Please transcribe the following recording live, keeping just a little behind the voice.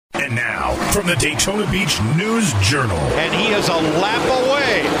And now, from the Daytona Beach News Journal. And he is a lap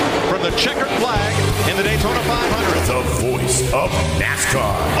away from the checkered flag in the Daytona 500. The voice of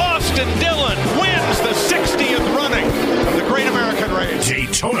NASCAR. Austin Dillon wins the 60th running of the Great American Race.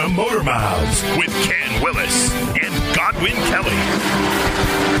 Daytona Motor Miles with Ken Willis and Godwin Kelly.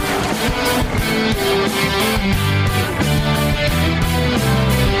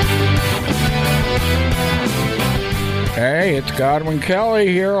 Hey, it's Godwin Kelly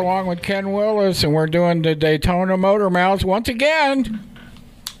here along with Ken Willis, and we're doing the Daytona Motor Miles once again.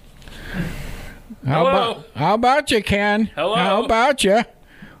 How about you, Ken? Hello. How about you?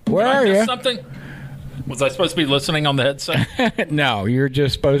 Where are you? Something? Was I supposed to be listening on the headset? No, you're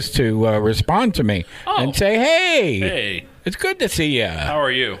just supposed to respond to me and say, hey. Hey. It's good to see you. How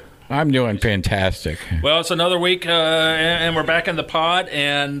are you? I'm doing fantastic. Well, it's another week, and we're back in the pod,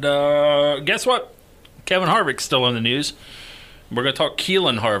 and guess what? Kevin Harvick's still in the news. We're going to talk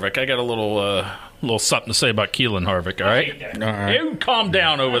Keelan Harvick. I got a little something to say about Keelan Harvick, all right? All right. You calm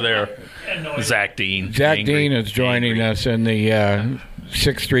down over there, Zach Dean. Zach Dean is joining us in the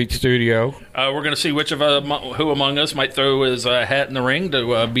 6th Street studio. We're going to see who among us might throw his hat in the ring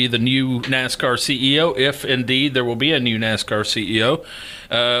to be the new NASCAR CEO, if indeed there will be a new NASCAR CEO.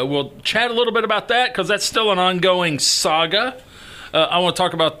 We'll chat a little bit about that because that's still an ongoing saga. I want to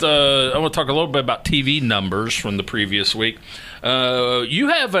talk a little bit about TV numbers from the previous week. We're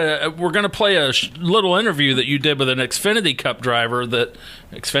going to play a little interview that you did with an Xfinity Cup driver.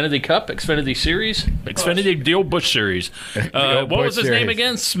 Xfinity Series, Xfinity Deal Busch Series. What was his name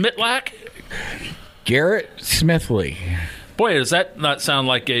again? Smitlack? Garrett Smithley. Boy, does that not sound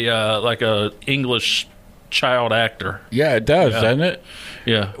like a English child actor? Yeah, it does, doesn't it?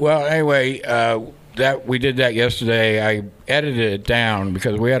 Yeah. Well, anyway, we did that yesterday. I edited it down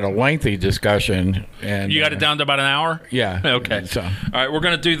because we had a lengthy discussion. And you got it down to about an hour? Yeah. Okay. So. All right, we're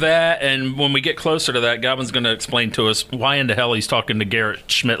going to do that, and when we get closer to that, Godwin's going to explain to us why in the hell he's talking to Garrett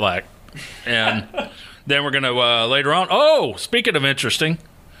Smitlack. And then we're going to, later on, speaking of interesting,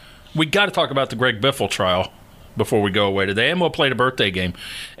 we got to talk about the Greg Biffle trial before we go away today, and we'll play the birthday game.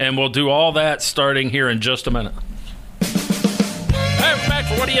 And we'll do all that starting here in just a minute. Hey, we're back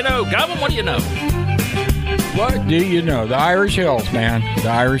for What Do You Know? Godwin, what do you know? What do you know? The Irish Hills, man. The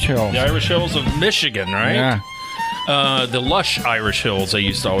Irish Hills. The Irish Hills of Michigan, right? Yeah. The lush Irish Hills. I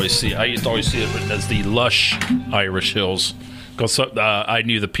used to always see it as the lush Irish Hills because I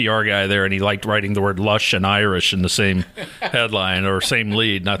knew the PR guy there, and he liked writing the word lush and Irish in the same headline or same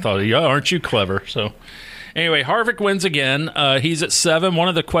lead. And I thought, aren't you clever? So. Anyway, Harvick wins again. He's at 7. One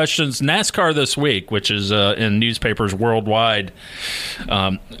of the questions, NASCAR this week, which is in newspapers worldwide,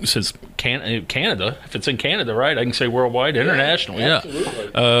 says Canada. If it's in Canada, right? I can say worldwide, international. Yeah.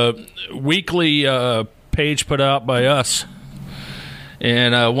 Absolutely. Weekly page put out by us.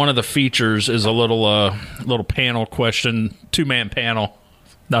 And one of the features is a little panel question, 2-man panel,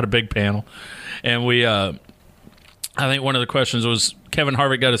 not a big panel. And I think one of the questions was, Kevin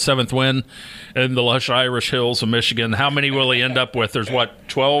Harvick got a 7th win in the lush Irish Hills of Michigan. How many will he end up with? There's,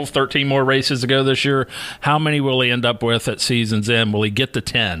 12, 13 more races to go this year. How many will he end up with at season's end? Will he get to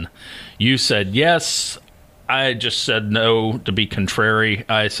 10? You said yes. I just said no to be contrary.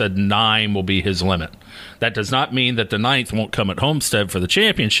 I said 9 will be his limit. That does not mean that the 9th won't come at Homestead for the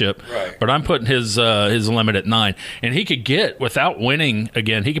championship, right. But I'm putting his limit at 9. And he could get, without winning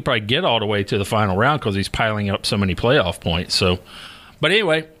again, he could probably get all the way to the final round because he's piling up so many playoff points. So, but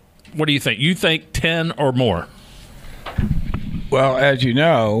anyway, what do you think? You think 10 or more? Well, as you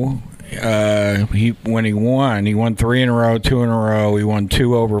know, when he won 3 in a row, 2 in a row. He won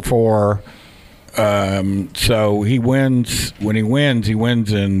 2 over 4. So he wins. When he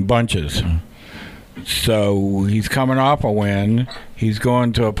wins in bunches. So he's coming off a win. He's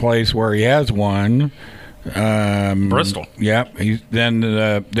going to a place where he has won. Bristol. Yep. Then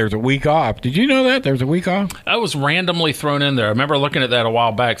there's a week off. Did you know that there's a week off? That was randomly thrown in there. I remember looking at that a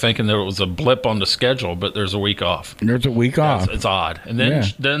while back, thinking that it was a blip on the schedule, but there's a week off. There's a week off. It's odd. And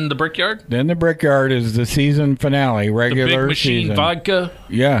then the Brickyard. Then the Brickyard is the season finale, regular the Big Machine season. Vodka.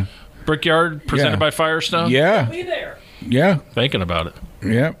 Yeah. Brickyard presented by Firestone. Yeah. Be there. Yeah. Thinking about it.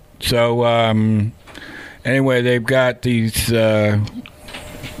 Yep. So anyway, they've got these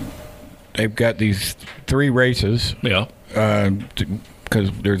 3 races. Yeah.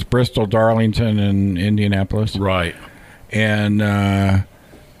 Because there's Bristol, Darlington, and Indianapolis. Right. And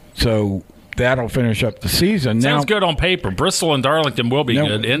so that'll finish up the season. Sounds good on paper. Bristol and Darlington will be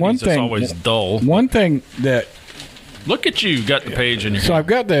good. Indy's is always dull. One thing that... Look at you, got the page in your So I've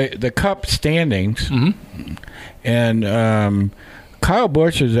got the Cup standings. Mm-hmm. And Kyle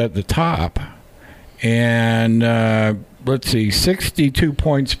Busch is at the top. And let's see, 62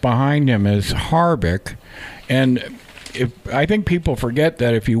 points behind him is Harvick. And I think people forget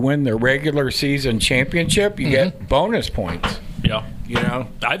that if you win the regular season championship, you get bonus points. Yeah. You know?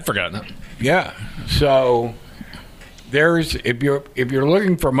 I'd forgotten it. Yeah. So there's if you're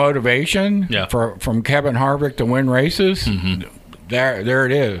looking for motivation from Kevin Harvick to win races, there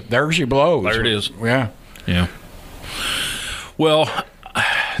it is. There she blows. There it is. Yeah. Yeah. Well,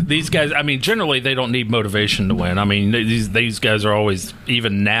 these guys, I mean, generally they don't need motivation to win. I mean, these guys are always,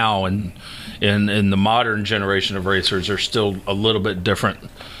 even now in the modern generation of racers, are still a little bit different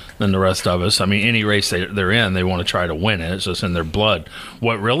than the rest of us. I mean, any race they're in, they want to try to win it. It's just in their blood.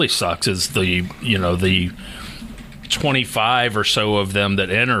 What really sucks is the 25 or so of them that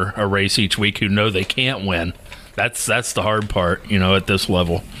enter a race each week who know they can't win. That's the hard part, at this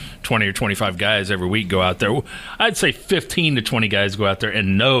level. 20 or 25 guys every week go out there. I'd say 15 to 20 guys go out there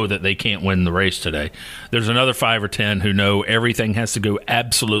and know that they can't win the race today. There's another 5 or 10 who know everything has to go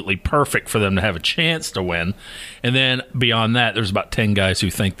absolutely perfect for them to have a chance to win. And then beyond that, there's about 10 guys who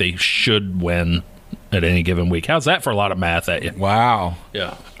think they should win at any given week. How's that for a lot of math at you? Wow.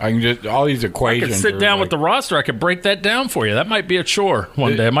 Yeah. I can just, all these equations. I could sit down with the roster. I could break that down for you. That might be a chore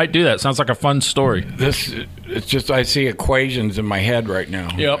one day. I might do that. Sounds like a fun story. It's just I see equations in my head right now.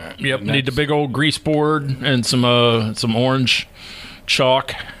 Yep. Need the big old grease board and some orange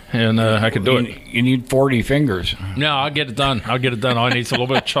chalk, and I could do it. You need 40 fingers. No, I'll get it done. All I need is a little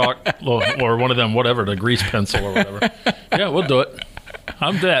bit of chalk or one of them, whatever, the grease pencil or whatever. Yeah, we'll do it.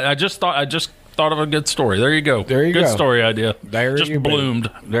 I'm dead. I just thought of a good story. There you go. Good story idea. There just you bloomed.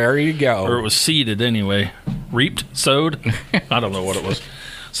 Go. There you go. Or it was seeded anyway. Reaped, sowed. I don't know what it was.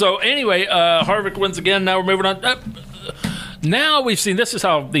 So anyway, Harvick wins again. Now we're moving on. Now we've seen, this is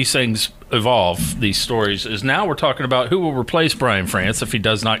how these things evolve, these stories, is now we're talking about who will replace Brian France if he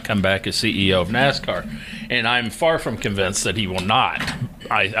does not come back as CEO of NASCAR. And I'm far from convinced that he will not.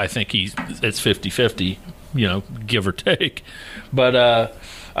 I think it's 50-50, give or take. But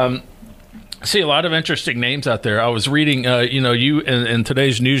see a lot of interesting names out there. I was reading, you in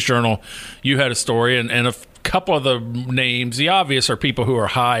today's news journal, you had a story, and a couple of the names, the obvious, are people who are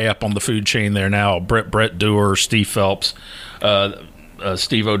high up on the food chain there now. Brett Dewar, Steve Phelps,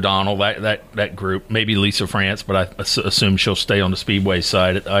 Steve O'Donnell, that group. Maybe Lisa France, but I assume she'll stay on the Speedway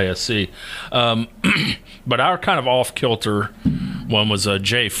side at ISC. But our kind of off-kilter one was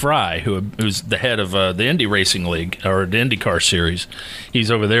Jay Fry, who's the head of the Indy Racing League, or the IndyCar Series. He's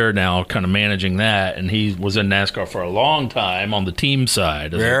over there now kind of managing that, and he was in NASCAR for a long time on the team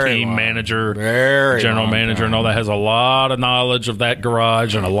side as a team manager, general manager, and all that. Has a lot of knowledge of that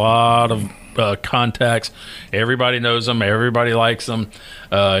garage and a lot of contacts. Everybody knows him. Everybody likes him.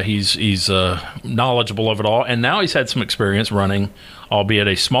 He's knowledgeable of it all. And now he's had some experience running, albeit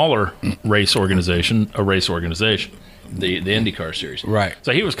a smaller race organization, the IndyCar Series. Right.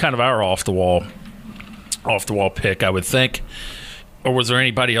 So he was kind of our off the wall pick, I would think. Or was there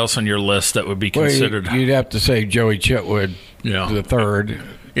anybody else on your list that would be considered? You'd have to say Joey Chitwood, the third.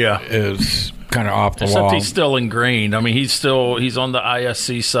 Yeah, is kind of off the wall. Except he's still ingrained. I mean, he's on the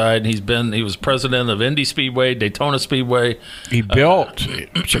ISC side. He was president of Indy Speedway, Daytona Speedway. He built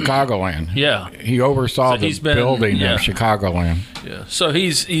Chicagoland. Yeah, he oversaw the building of Chicagoland. Yeah, so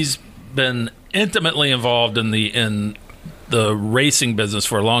he's been intimately involved in the racing business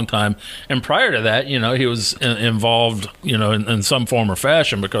for a long time, and prior to that, he was involved, in some form or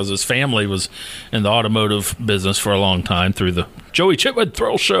fashion, because his family was in the automotive business for a long time through the Joey Chitwood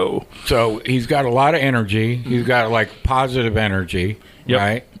Thrill Show. So he's got a lot of energy. He's got positive energy,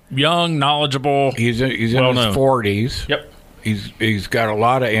 right? Young, knowledgeable. He's in his 40s. Yep. He's got a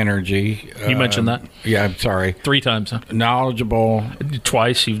lot of energy. You mentioned that? Yeah, I'm sorry. 3 times. Huh? Knowledgeable.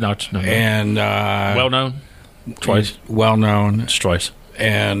 Twice. You've not known. And well known. Twice. Well known. It's twice.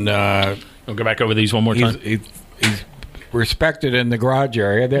 And we'll go back over these one more time. He's respected in the garage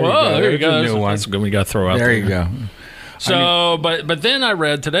area. There you go. A new one. That's good. We got to throw out there. There you go. So, but then I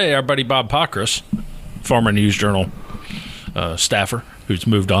read today, our buddy Bob Pockris, former News Journal staffer who's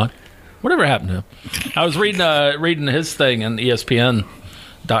moved on. Whatever happened to him? I was reading his thing on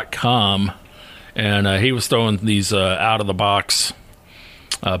ESPN.com, and he was throwing these out of the box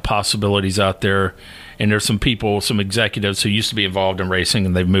possibilities out there. And there's some people, some executives who used to be involved in racing,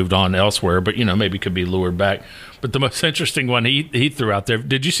 and they've moved on elsewhere, but maybe could be lured back. But the most interesting one he threw out there.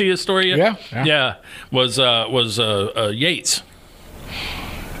 Did you see his story yet? Yeah. Was Yates.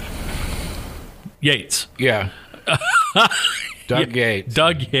 Yates. Yeah. Doug Yates.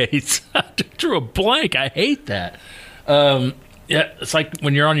 Doug Yates. I drew a blank. I hate that. It's like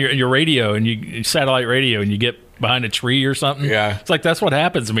when you're on your radio and you satellite radio and you get behind a tree or something. Yeah. It's like that's what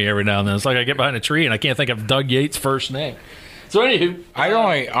happens to me every now and then. It's like I get behind a tree and I can't think of Doug Yates' first name. So anywho,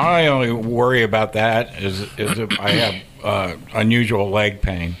 I only worry about that is if I have unusual leg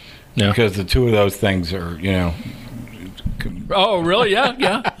pain because the two of those things are Oh, really?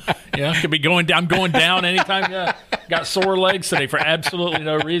 Yeah. Could be going down. I'm going down anytime. Yeah. Got sore legs today for absolutely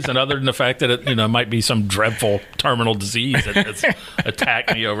no reason other than the fact that it might be some dreadful terminal disease that's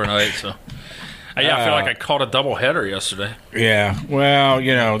attacked me overnight. So, I feel like I caught a double header yesterday. Yeah.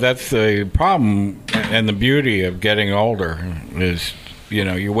 Well, that's the problem and the beauty of getting older is,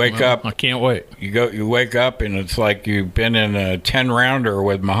 you wake up. I can't wait. You wake up and it's like you've been in a 10-rounder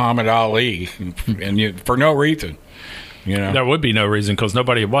with Muhammad Ali and for no reason. There would be no reason because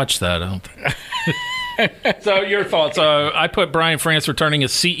nobody would watch that, I don't think. So your thoughts. I put Brian France returning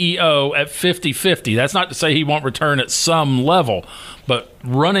as CEO at 50-50. That's not to say he won't return at some level, but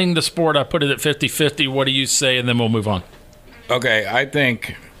running the sport, I put it at 50-50. What do you say? And then we'll move on. Okay, I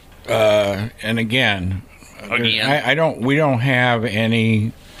think, and again, we don't have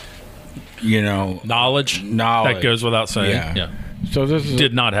any, knowledge that goes without saying. Yeah. So this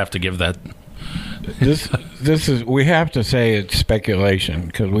did not have to give that. This is we have to say it's speculation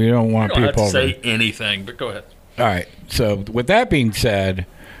because we don't want people have to say anything. But go ahead. All right. So with that being said,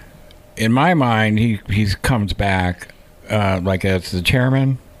 in my mind, he comes back like as the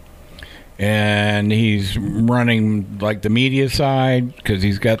chairman, and he's running like the media side because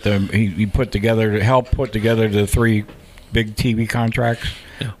he's got he helped put together the 3 big TV contracts.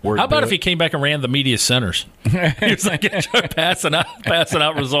 Yeah. How about if he came back and ran the media centers? He was like passing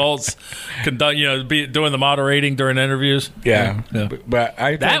out results, doing the moderating during interviews. Yeah. But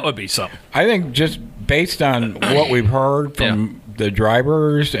I think, that would be something. I think just based on what we've heard from the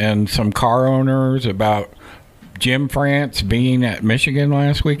drivers and some car owners about Jim France being at Michigan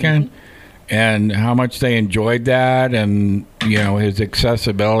last weekend and how much they enjoyed that and his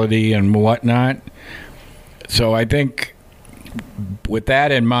accessibility and whatnot. So I think, with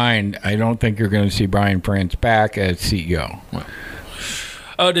that in mind, I don't think you're going to see Brian France back as CEO.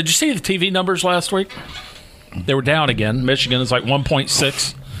 Did you see the TV numbers last week? They were down again. Michigan is like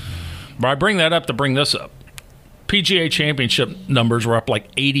 1.6. But I bring that up to bring this up. PGA Championship numbers were up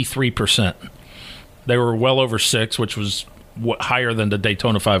like 83%. They were well over 6, which was higher than the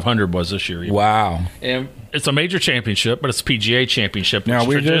Daytona 500 was this year. Wow. And it's a major championship, but it's a PGA championship,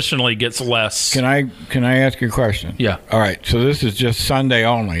 which traditionally gets less. Can I ask you a question? Yeah. All right. So this is just Sunday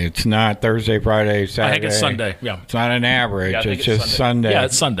only. It's not Thursday, Friday, Saturday. I think it's Sunday. Yeah. It's not an average. Yeah, it's just Sunday. Yeah,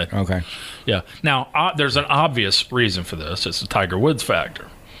 it's Sunday. Okay. Yeah. Now, there's an obvious reason for this. It's the Tiger Woods factor.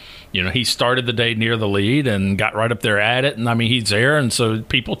 He started the day near the lead and got right up there at it, and I mean he's there, and so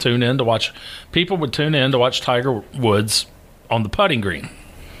people would tune in to watch Tiger Woods on the putting green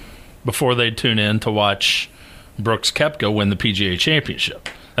before they'd tune in to watch Brooks Koepka win the PGA Championship.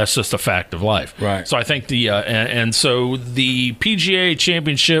 That's just a fact of life. Right. So I think so the PGA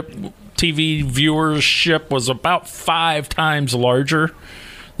Championship TV viewership was about 5 times larger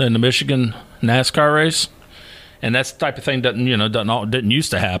than the Michigan NASCAR race. And that's the type of thing didn't used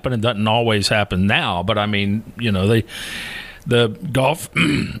to happen and doesn't always happen now. But I mean, the golf,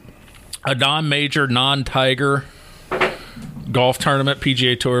 a non-major, non-Tiger golf tournament,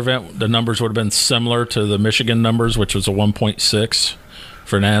 PGA Tour event, the numbers would have been similar to the Michigan numbers, which was a 1.6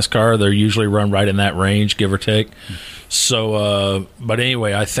 for NASCAR. They're usually run right in that range, give or take. So, but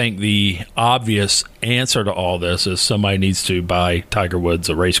anyway, I think the obvious answer to all this is somebody needs to buy Tiger Woods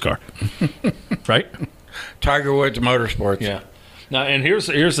a race car, right? Tiger Woods Motorsports. Yeah. Now, and here's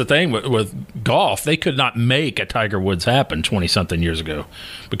the thing with golf. They could not make a Tiger Woods happen 20-something years ago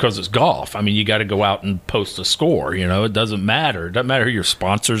because it's golf. I mean, you got to go out and post a score. It doesn't matter. It doesn't matter who your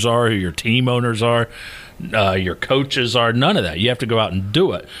sponsors are, who your team owners are, your coaches are, none of that. You have to go out and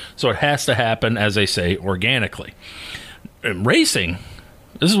do it. So it has to happen, as they say, organically. In racing,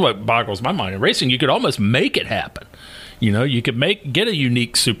 this is what boggles my mind. In racing, you could almost make it happen. You could get a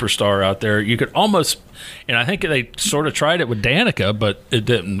unique superstar out there. You could almost, and I think they sort of tried it with Danica, but it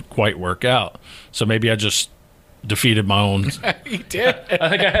didn't quite work out. So maybe I just defeated my own. You did. I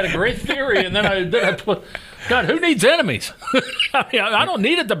think I had a great theory, and then I put, God, who needs enemies? I mean, I don't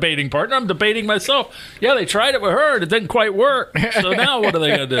need a debating partner. I'm debating myself. Yeah, they tried it with her, and it didn't quite work. So now what are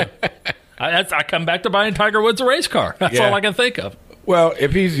they going to do? I come back to buying Tiger Woods a race car. That's all I can think of. Well,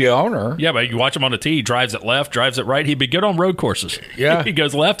 if he's the owner. Yeah, but you watch him on the tee. He drives it left, drives it right. He'd be good on road courses. Yeah. He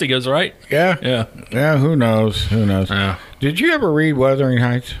goes left, he goes right. Yeah. Yeah, who knows? Yeah. Did you ever read Wuthering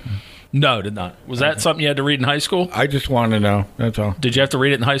Heights? No, did not. Was that something you had to read in high school? I just want to know. That's all. Did you have to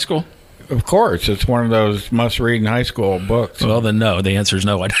read it in high school? Of course, it's one of those must-read in high school books. Well, then no. The answer is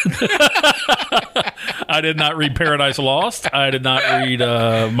no. I didn't. I did not read Paradise Lost. I did not read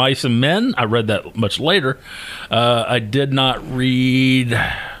Mice and Men. I read that much later. I did not read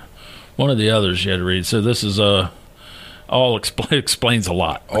one of the others you had to read. So this is all explains a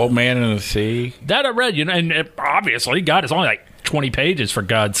lot. Old Man in the Sea. That I read, and obviously, God, it's only like 20 pages, for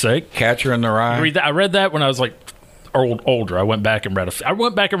God's sake. Catcher in the Rye. I read that when I was like older. I went back and read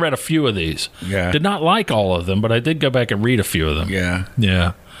a few of these. Yeah. Did not like all of them, but I did go back and read a few of them. Yeah.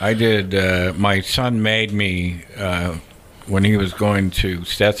 Yeah. I did. My son made me, when he was going to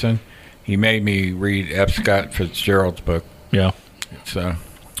Stetson, he made me read F. Scott Fitzgerald's book. Yeah. So,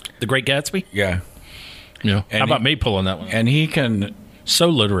 The Great Gatsby? yeah. Yeah. And how about me pulling that one? And he can, So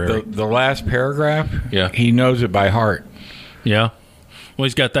literary. the last paragraph, Yeah. he knows it by heart. Yeah. Well,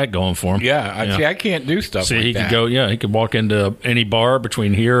 he's got that going for him. Yeah. See, I can't do stuff See, like he that. could go. Yeah, he could walk into any bar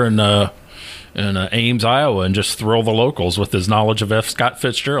between here and Ames, Iowa, and just thrill the locals with his knowledge of F. Scott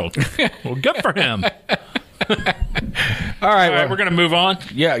Fitzgerald. Well, good for him. All right. All right, Well, we're going to move on,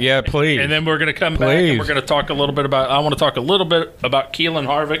 yeah, please. and then we're going to come back and we're going to talk a little bit about. I want to talk a little bit about Keelan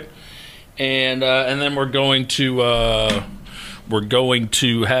Harvick, and then we're going to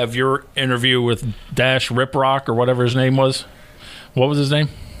have your interview with Dash Riprock or whatever his name was. What was his name?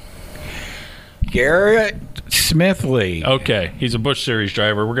 Garrett Smithley. Okay, he's a Busch Series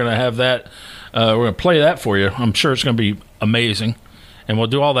driver. We're going to have that. We're going to play that for you. I'm sure it's going to be amazing. And we'll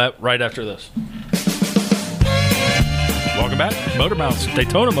do all that right after this. Welcome back. Motor Mouths,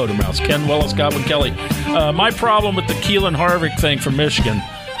 Daytona Motor Mouths, Ken Willis, Godwin Kelly. My problem with the Keelan Harvick thing from Michigan,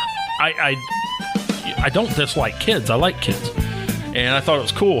 I don't dislike kids. I like kids. And I thought it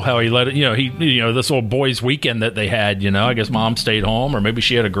was cool how he let it, this little boys' weekend that they had, I guess mom stayed home, or maybe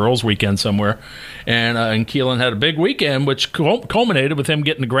she had a girls' weekend somewhere. And Keelan had a big weekend, which culminated with him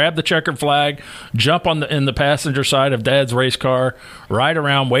getting to grab the checkered flag, jump in the passenger side of Dad's race car, ride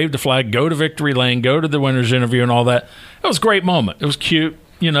around, wave the flag, go to victory lane, go to the winner's interview and all that. It was a great moment. It was cute.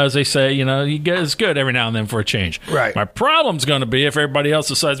 As they say, it's good every now and then for a change. Right. My problem's going to be if everybody else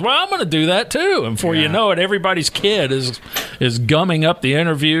decides, well, I'm going to do that too. And before you know it, everybody's kid is gumming up the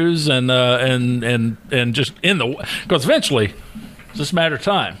interviews and just because eventually it's just a matter of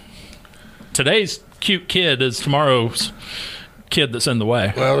time. Today's cute kid is tomorrow's kid that's in the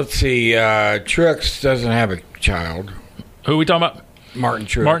way. Well, let's see. Truex doesn't have a child. Who are we talking about? Martin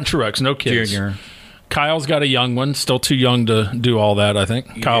Truex. Martin Truex, no kids. Junior. Kyle's got a young one, still too young to do all that, I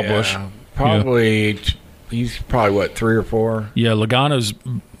think. Kyle Busch. Probably, he's probably, what, 3 or 4? Yeah, Logano's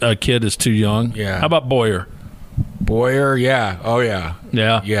kid is too young. Yeah. How about Boyer? Boyer, yeah. Oh, yeah.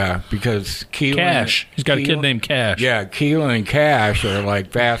 Yeah. Yeah, because Keelan... Cash. He's got a kid named Cash. Yeah, Keelan and Cash are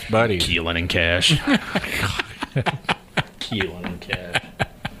like fast buddies. Keelan and Cash. Keelan and Cash.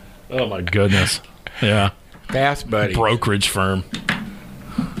 Oh, my goodness. Yeah. Fast buddies. Brokerage firm.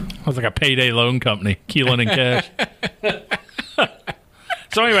 Sounds like a payday loan company. Keelan and Cash.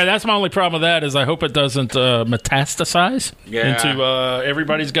 So anyway, that's my only problem with that is I hope it doesn't metastasize into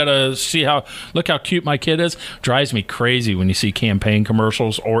everybody's got to see look how cute my kid is. Drives me crazy when you see campaign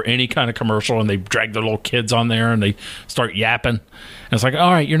commercials or any kind of commercial and they drag their little kids on there and they start yapping. And it's like,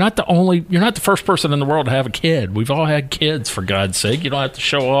 all right, you're not the first person in the world to have a kid. We've all had kids, for God's sake. You don't have to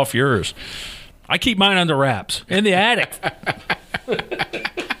show off yours. I keep mine under wraps in the attic.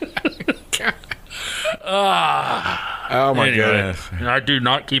 Oh, my goodness. I do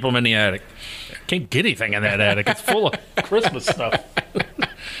not keep them in the attic. Can't get anything in that attic. It's full of Christmas stuff.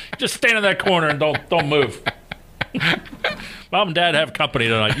 Just stand in that corner and don't move. Mom and Dad have company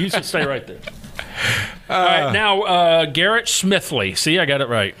tonight. You should stay right there. All right, now, Garrett Smithley. See, I got it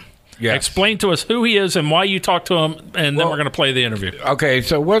right. Yes. Explain to us who he is and why you talked to him, and then we're going to play the interview. Okay,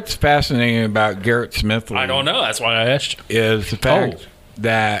 so what's fascinating about Garrett Smithley? I don't know. That's why I asked you. Is the fact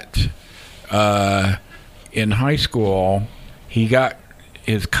that in high school he got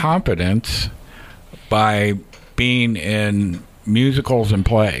his confidence by being in musicals and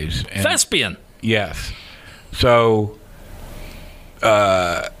plays. And, Thespian. Yes. So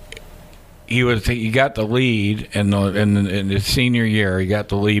he got the lead in his senior year. He got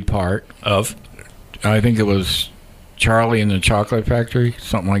the lead part of, I think it was Charlie and the Chocolate Factory,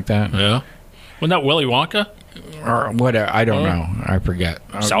 something like that. Yeah. Wasn't that Willy Wonka? Or whatever. I don't know. I forget.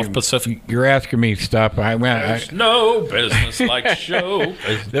 South Pacific. You're asking me stuff. There's no business like show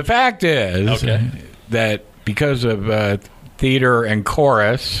business. The fact is that because of theater and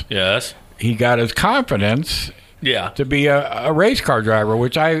chorus, yes, he got his confidence to be a race car driver,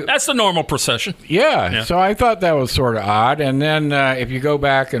 which that's the normal procession. Yeah. So I thought that was sort of odd. And then if you go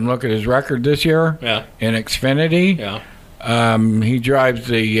back and look at his record this year in Xfinity, he drives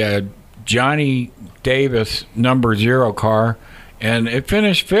the Johnny Davis number 0 car, and it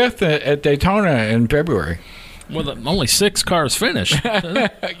finished 5th at Daytona in February. Well, only 6 cars finished.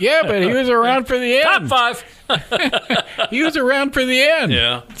 Yeah, but he was around for the end. Top 5. He was around for the end.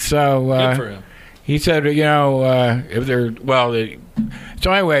 Yeah. So Good for him. he said, if they're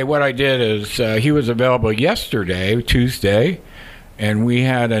so anyway, what I did is he was available yesterday, Tuesday, and we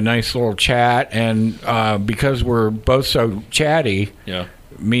had a nice little chat. And because we're both so chatty,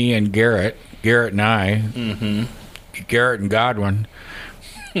 me and Garrett and I, Garrett and Godwin.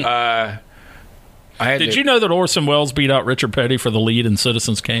 Did you know that Orson Welles beat out Richard Petty for the lead in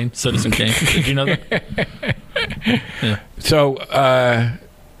Citizen Kane? Did you know that? Yeah. So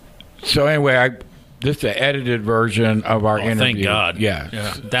anyway, this is the edited version of our interview. Thank God.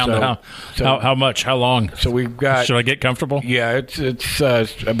 Yeah. Down to how much? How long? So we've got. Should I get comfortable? Yeah, it's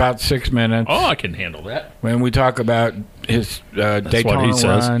about 6 minutes. Oh, I can handle that. When we talk about his Daytona what he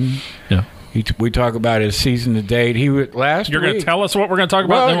says. run. Yeah. We talk about his season to date. He was last. You're week. going to tell us what we're going to talk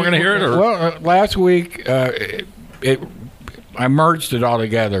about, and then we're going to hear it. Or? Well, last week I merged it all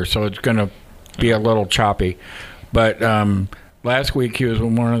together, so it's going to be a little choppy. But last week he was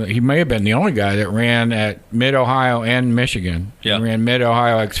he may have been the only guy that ran at Mid Ohio and Michigan. Yeah. He ran Mid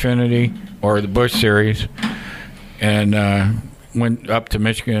Ohio Xfinity or the Busch Series, and went up to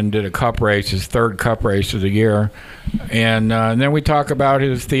Michigan and did a Cup race, his 3rd Cup race of the year, and then we talk about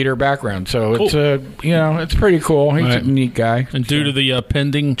his theater background. So cool. It's pretty cool. He's a neat guy. And due to the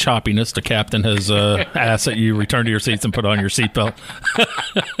pending choppiness, the captain has asked that you return to your seats and put on your seatbelt.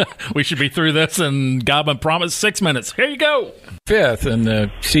 We should be through this, and Goblin promised 6 minutes. Here you go. 5th in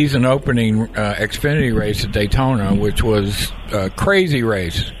the season opening Xfinity race at Daytona, which was a crazy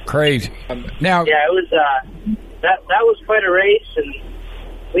race. Crazy. Now, yeah, it was. That was quite a race, and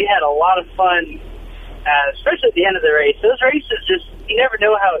we had a lot of fun, especially at the end of the race. Those races, you never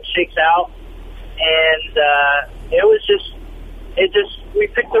know how it shakes out, and we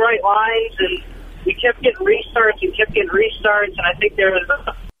picked the right lines, and we kept getting restarts, and I think there was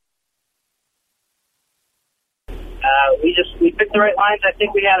we picked the right lines. I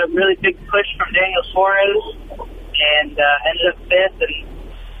think we had a really big push from Daniel Suarez, and ended up 5th, and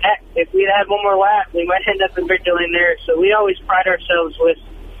heck, if we'd had one more lap, we might end up in victory in there. So we always pride ourselves with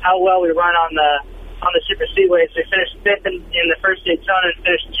how well we run on the super speedways. We finished 5th in the first Daytona and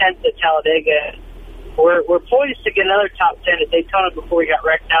finished 10th at Talladega. We're poised to get another top 10 at Daytona before we got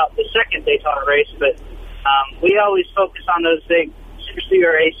wrecked out the second Daytona race. But we always focus on those big super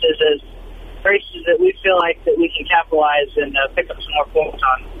speedway races as races that we feel like that we can capitalize and pick up some more points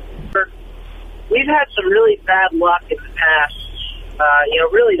on. We've had some really bad luck in the past.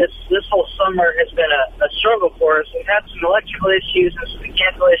 Really this whole summer has been a struggle for us. We've had some electrical issues and some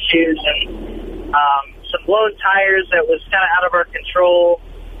mechanical issues and some blown tires that was kind of out of our control.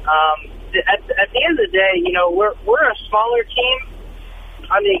 At the end of the day, we're a smaller team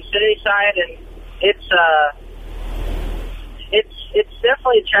on the Xfinity side, and it's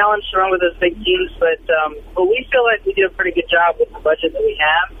definitely a challenge to run with those big teams, but we feel like we do a pretty good job with the budget that we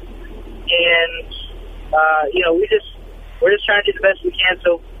have, and we're just trying to do the best we can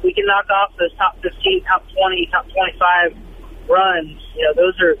so we can knock off those top 15, top 20, top 25 runs.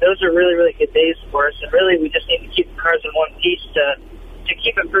 Those are really, really good days for us, and really we just need to keep the cars in one piece to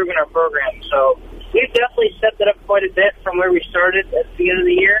keep improving our program. So we've definitely stepped it up quite a bit from where we started at the beginning of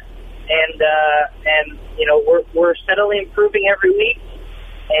the year, and we're steadily improving every week.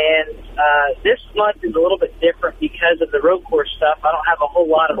 And this month is a little bit different because of the road course stuff. I don't have a whole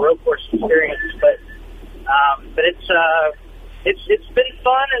lot of road course experience, but it's been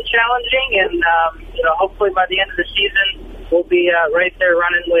fun and challenging, and hopefully by the end of the season we'll be right there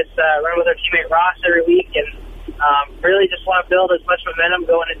running with our teammate Ross every week, and really just want to build as much momentum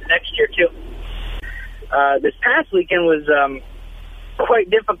going into next year too. This past weekend was quite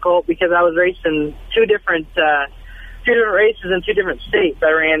difficult because I was racing two different races in 2 different states.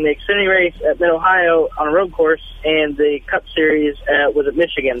 I ran the Xfinity race at Mid Ohio on a road course, and the Cup Series was at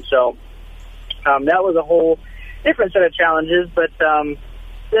Michigan. So that was a whole different set of challenges, but the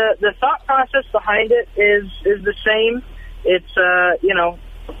thought process behind it is the same. It's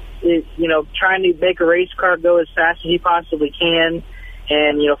trying to make a race car go as fast as you possibly can,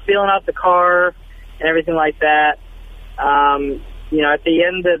 and feeling out the car and everything like that. At the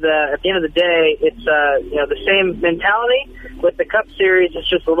end of the day, it's the same mentality. With the Cup Series, it's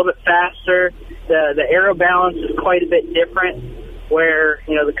just a little bit faster. The aero balance is quite a bit different, where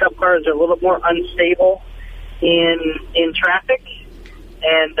the Cup cars are a little bit more unstable in traffic,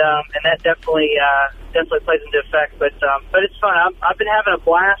 and that definitely plays into effect. But it's fun. I've been having a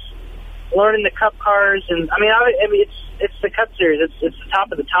blast learning the Cup cars, and I mean it's the Cup Series. It's the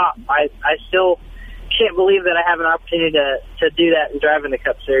top of the top. I still can't believe that I have an opportunity to do that and drive in the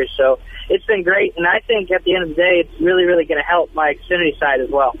Cup Series. So it's been great, and I think at the end of the day, it's really, really going to help my Xfinity side as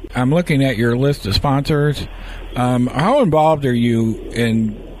well. I'm looking at your list of sponsors. How involved are you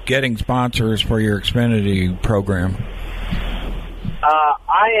in getting sponsors for your Xfinity program?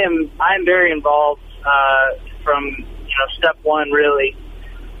 I'm very involved from step one, really.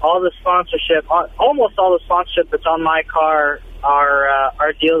 All the sponsorship, almost all the sponsorship that's on my car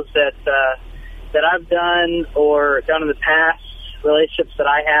are deals that I've done or done in the past, relationships that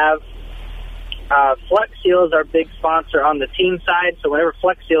I have. Flex Seal is our big sponsor on the team side, so whenever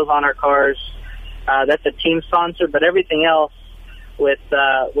Flex Seal is on our cars, that's a team sponsor. But everything else with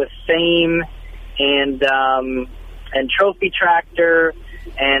Fame and Trophy Tractor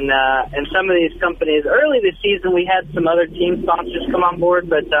and some of these companies. Early this season, we had some other team sponsors come on board,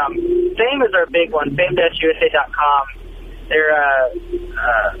 but Fame is our big one. Fame-USA.com. They're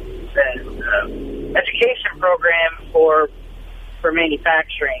an education program for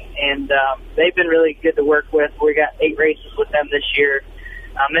manufacturing, and they've been really good to work with. We got 8 races with them this year,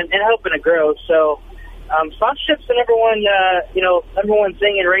 and hoping to grow. So sponsorship's the number one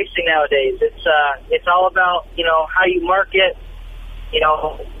thing in racing nowadays. It's all about how you market,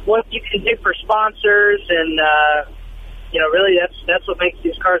 what you can do for sponsors, and really that's what makes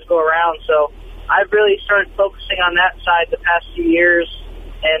these cars go around. So I've really started focusing on that side the past few years,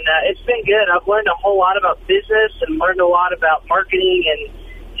 and it's been good. I've learned a whole lot about business and learned a lot about marketing, and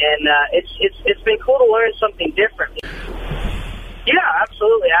it's been cool to learn something different. Yeah,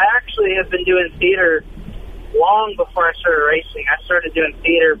 absolutely. I actually have been doing theater long before I started racing. I started doing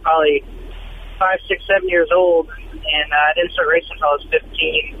theater probably 5, 6, 7 years old, and I didn't start racing until I was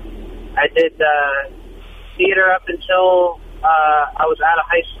 15. I did theater up until I was out of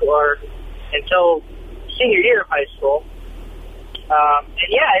high school, or until senior year of high school. And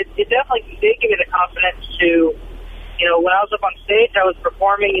yeah, it definitely did give me the confidence to, when I was up on stage, I was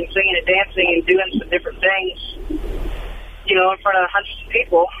performing and singing and dancing and doing some different things, in front of hundreds of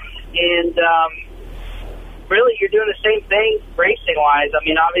people. And really, you're doing the same thing racing-wise. I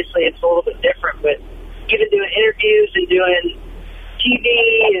mean, obviously, it's a little bit different, but even doing interviews and doing TV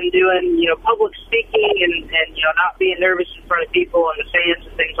and doing, public speaking and not being nervous in front of people and the fans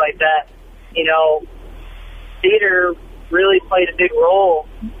and things like that, theater really played a big role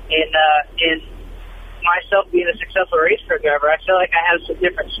in myself being a successful race car driver. I feel like I have some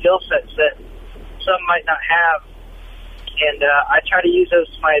different skill sets that some might not have, and I try to use those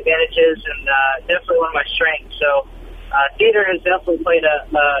to my advantages, and definitely one of my strengths. So theater has definitely played a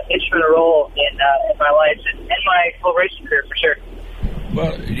instrumental role in my life and my whole racing career, for sure.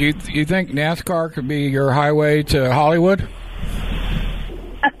 Well, you think NASCAR could be your highway to Hollywood?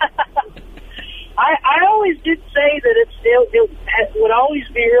 I always did say that it would always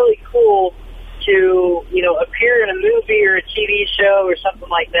be really cool to, appear in a movie or a TV show or something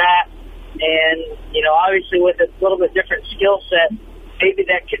like that. And, obviously with a little bit different skill set, maybe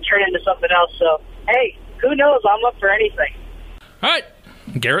that could turn into something else. So, hey, who knows? I'm up for anything. All right.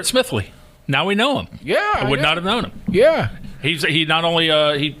 Garrett Smithley. Now we know him. Yeah. I would not have known him. Yeah. He not only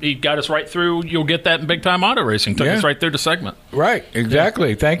he got us right through. You'll get that in big time auto racing. Took us right through the segment. Right, exactly.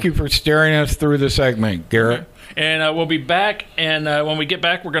 Yeah. Thank you for steering us through the segment, Garrett. Okay. And we'll be back. And when we get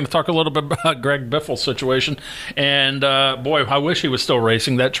back, we're going to talk a little bit about Greg Biffle's situation. And boy, I wish he was still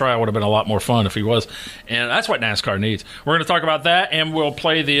racing. That trial would have been a lot more fun if he was. And that's what NASCAR needs. We're going to talk about that, and we'll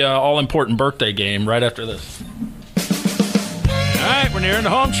play the all important birthday game right after this. All right, we're nearing the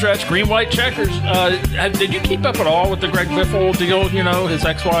home stretch. Green, white checkers. Did you keep up at all with the Greg Biffle deal? His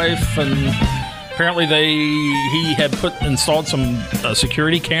ex-wife, and apparently he had installed some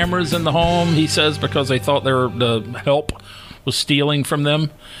security cameras in the home. He says because they thought the help was stealing from them,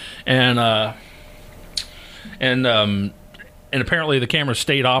 and apparently the camera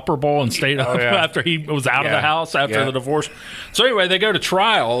stayed operable and stayed up after he was out of the house after the divorce. So anyway, they go to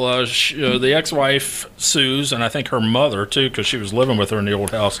trial. The ex-wife sues, and I think her mother too, because she was living with her in the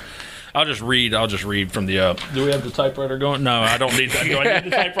old house. I'll just read from the. Do we have the typewriter going? No, I don't need that. Do I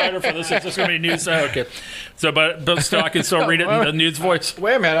need the typewriter for this? It's just going to be news. Okay. So, but still, I can still read it in the news voice.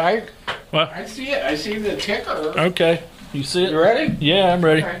 Wait a minute, I see it. I see the ticker. Okay, you see it? You ready? Yeah, I'm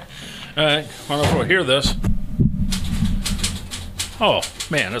ready. All right. I don't know if we'll hear this. Oh,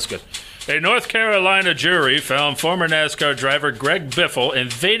 man, that's good. A North Carolina jury found former NASCAR driver Greg Biffle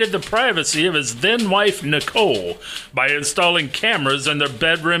invaded the privacy of his then-wife, Nicole, by installing cameras in their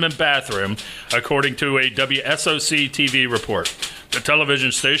bedroom and bathroom, according to a WSOC TV report. The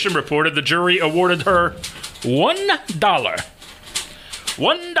television station reported the jury awarded her $1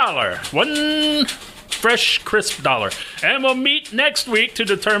 $1. One fresh, crisp dollar. And we'll meet next week to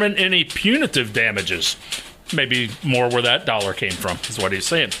determine any punitive damages. Maybe more where that dollar came from, is what he's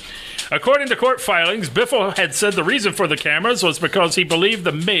saying. According to court filings, Biffle had said the reason for the cameras was because he believed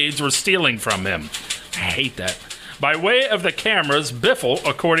the maids were stealing from him. I hate that. By way of the cameras, Biffle,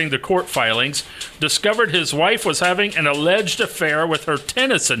 according to court filings, discovered his wife was having an alleged affair with her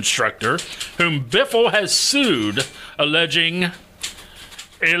tennis instructor, whom Biffle has sued, alleging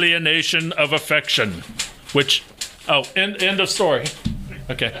alienation of affection. Which, end of story.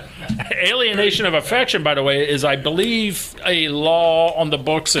 Okay. Alienation of affection, by the way, is, I believe, a law on the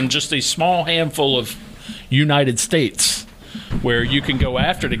books in just a small handful of United States where you can go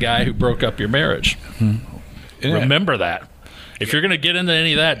after the guy who broke up your marriage. Remember that. If you're going to get into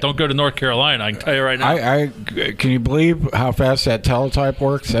any of that, don't go to North Carolina. I can tell you right now. Can you believe how fast that teletype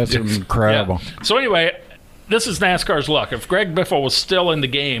works? That's incredible. Yeah. So anyway, this is NASCAR's luck. If Greg Biffle was still in the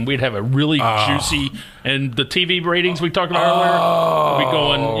game, we'd have a really juicy, and the TV ratings we talked about earlier would be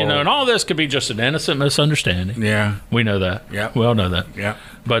going, and all this could be just an innocent misunderstanding. Yeah. We know that. Yeah. We all know that. Yeah.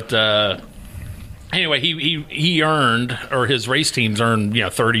 But anyway, he earned, or his race teams earned, $30,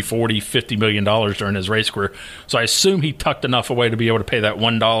 $40, $50 million during his race career. So I assume he tucked enough away to be able to pay that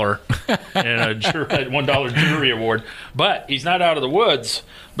 $1 and a $1 jury award. But he's not out of the woods,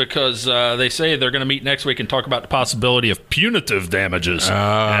 because they say they're going to meet next week and talk about the possibility of punitive damages.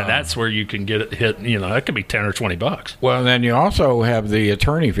 And that's where you can get it hit. That could be $10 or $20. Well, and then you also have the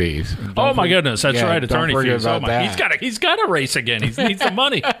attorney fees. Oh my goodness, that's right, attorney fees. He's got to race again. He needs the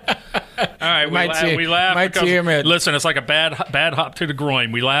money. All right, we laugh because, listen, it's like a bad hop to the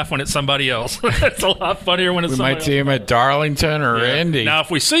groin. We laugh when it's somebody else. It's a lot funnier when it's somebody else. We might see him at Darlington or Indy. Now,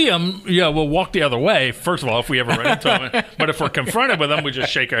 if we see him, we'll walk the other way, first of all, if we ever run into him. But if we're confronted with him, we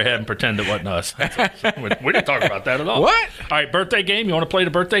just shake our head and pretend it wasn't us. We didn't talk about that at all. What? All right, birthday game. You want to play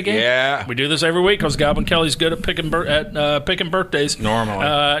the birthday game? Yeah. We do this every week because Goblin Kelly's good at picking birthdays.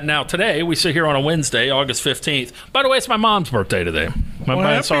 Normally. Now, today, we sit here on a Wednesday, August 15th. By the way, it's my mom's birthday today.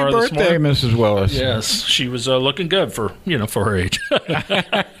 I saw her this morning. Mrs. Willis. Yes, she was looking good for her age.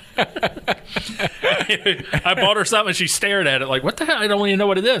 I bought her something and she stared at it like, what the hell? I don't even know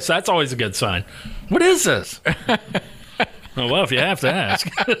what it is. That's always a good sign. What is this? Well, if you have to ask.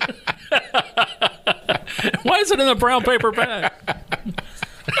 Why is it in a brown paper bag?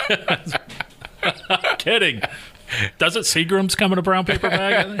 I'm kidding. Doesn't Seagram's come in a brown paper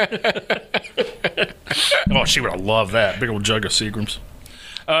bag? Oh, she would have loved that. Big old jug of Seagram's.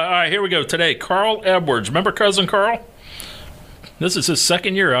 All right, here we go. Today, Carl Edwards. Remember Cousin Carl? This is his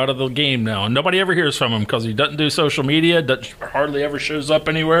second year out of the game now. And nobody ever hears from him because he doesn't do social media, hardly ever shows up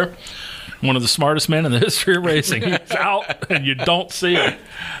anywhere. One of the smartest men in the history of racing. He's out, and you don't see him.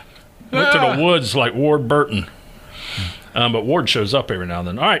 Went to the woods like Ward Burton. But Ward shows up every now and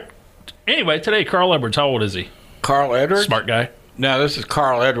then. All right. Anyway, today, Carl Edwards. How old is he? Carl Edwards? Smart guy. No, this is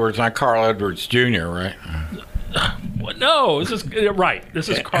Carl Edwards, not Carl Edwards Jr., right? No, this is right. This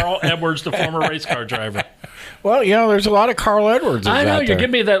is Carl Edwards, the former race car driver. Well, there's a lot of Carl Edwards. I know. You give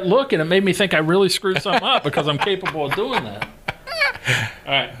me that look, and it made me think I really screwed something up because I'm capable of doing that.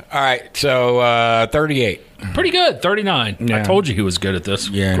 All right. So 38. Pretty good. 39. Yeah. I told you he was good at this.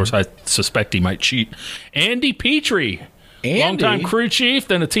 Yeah. Of course, I suspect he might cheat. Andy Petrie. Longtime crew chief,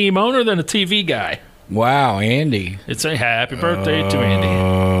 then a team owner, then a TV guy. Wow, Andy. It's a happy birthday to Andy.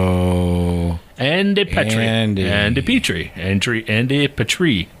 Oh. Andy Petrie. Andy Petrie. Andy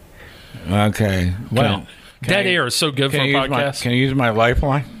Petrie. Okay. Wow. Dead air is so good for a podcast. Can you use my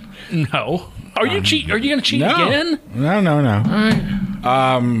lifeline? No. Are you going to cheat again? No. All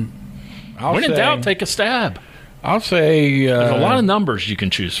right. When in doubt, take a stab. I'll say... there's a lot of numbers you can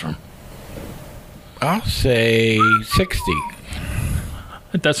choose from. I'll say 60.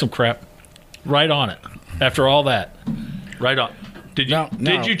 That's some crap. Right on it. After all that. Right on. Did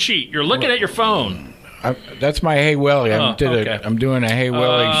you cheat? You're looking at your phone. That's my Hey Willie. I'm doing a Hey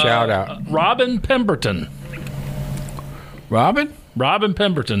Willie shout out. Robin Pemberton. Robin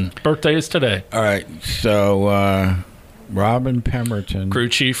Pemberton. Birthday is today. All right. So Robin Pemberton, crew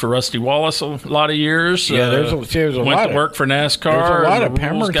chief for Rusty Wallace a lot of years. Yeah, there's a went lot to work for NASCAR. There's a lot of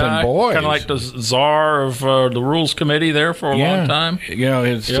Pemberton boys. Kind of like the czar of the rules committee there for a long time.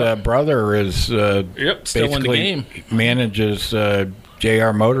 His brother is still in the game. Manages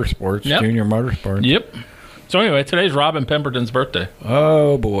JR Motorsports, Junior Motorsports. Yep. So anyway, today's Robin Pemberton's birthday.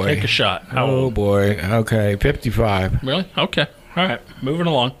 Oh boy! Take a shot. How old? Boy! Okay, 55. Really? Okay. All right. Moving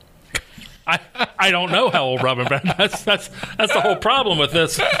along. I don't know how old Robin Pemberton. That's the whole problem with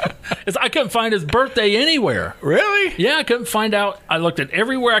this. Is I couldn't find his birthday anywhere. Really? Yeah, I couldn't find out. I looked at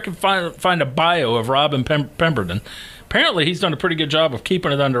everywhere I could find a bio of Robin Pemberton, Apparently, he's done a pretty good job of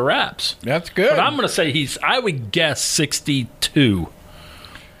keeping it under wraps. That's good. But I'm going to say I would guess 62.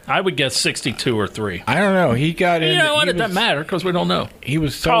 I would guess 62 or 3. I don't know. He got in. You know what? It doesn't matter because we don't know. He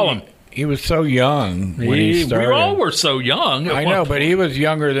was so, Call him. He was so young when he started. We all were so young. I know, but he was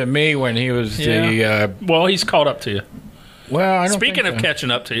younger than me when he was the. Well, he's caught up to you. Well, I don't Speaking think of so.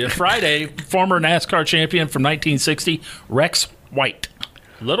 catching up to you, Friday, former NASCAR champion from 1960, Rex White.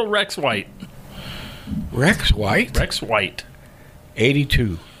 Little Rex White. Rex White? Rex White.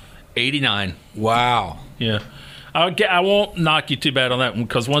 82. 89. Wow. Yeah. I won't knock you too bad on that one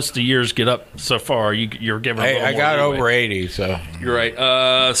because once the years get up so far, you're giving a little I more got leeway. over 80, so. You're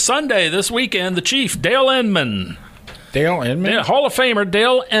right. Sunday, this weekend, the Chief, Dale Inman. Dale Inman? Hall of Famer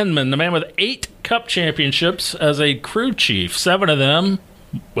Dale Inman, the man with 8 Cup championships as a crew chief, 7 of them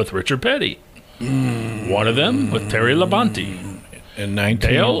with Richard Petty. 1 of them with Terry Labonte. In 19.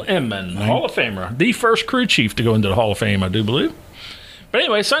 Dale Inman, Hall of Famer. The first crew chief to go into the Hall of Fame, I do believe. But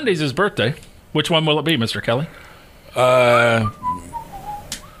anyway, Sunday's his birthday. Which one will it be, Mr. Kelly?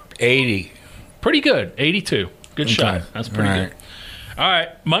 80. Pretty good. 82. Good shot. That's pretty good. All right.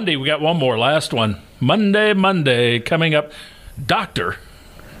 Monday, we got one more. Last one. Monday coming up. Dr.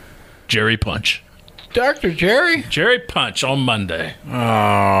 Jerry Punch. Dr. Jerry? Jerry Punch on Monday.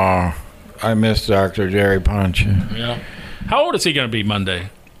 Oh, I miss Dr. Jerry Punch. Yeah. How old is he going to be Monday?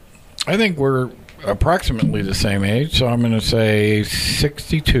 I think we're approximately the same age, so I'm going to say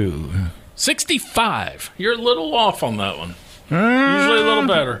 62. 65. You're a little off on that one. Usually a little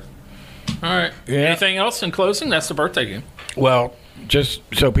better. All right. Yeah. Anything else in closing? That's the birthday game. Well, just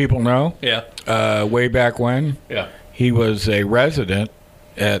so people know, way back when, he was a resident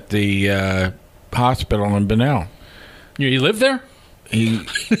at the hospital in Bunnell. You lived there? I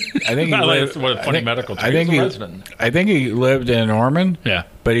think he lived. What a funny medical term. I think he lived in Ormond. Yeah,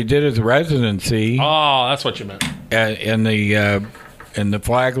 but he did his residency. Oh, that's what you meant. In the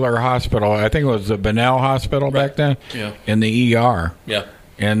Flagler Hospital. I think it was the Bunnell Hospital back then. Yeah. In the ER. Yeah.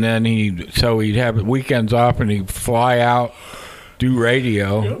 And then he'd have weekends off, and he'd fly out, do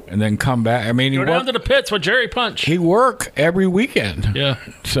radio, and then come back. I mean, go down to the pits with Jerry Punch. He work every weekend. Yeah.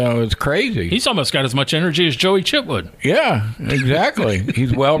 So it's crazy. He's almost got as much energy as Joey Chitwood. Yeah, exactly.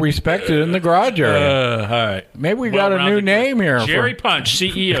 He's well respected in the garage area. All right. Maybe we got a new name here. Jerry Punch,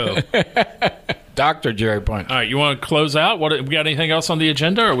 CEO. Dr. Jerry Punch. All right, you want to close out? We got anything else on the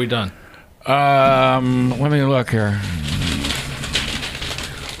agenda, or are we done? Let me look here.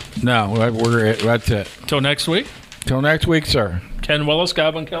 No, that's it. Till next week? Till next week, sir. Ken Willis,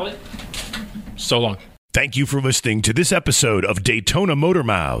 Godwin Kelly. So long. Thank you for listening to this episode of Daytona Motor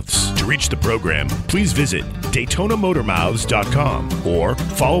Mouths. To reach the program, please visit DaytonaMotorMouths.com or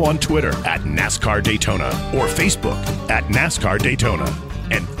follow on Twitter at NASCAR Daytona or Facebook at NASCAR Daytona.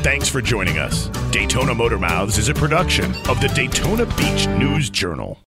 And thanks for joining us. Daytona Motor Mouths is a production of the Daytona Beach News Journal.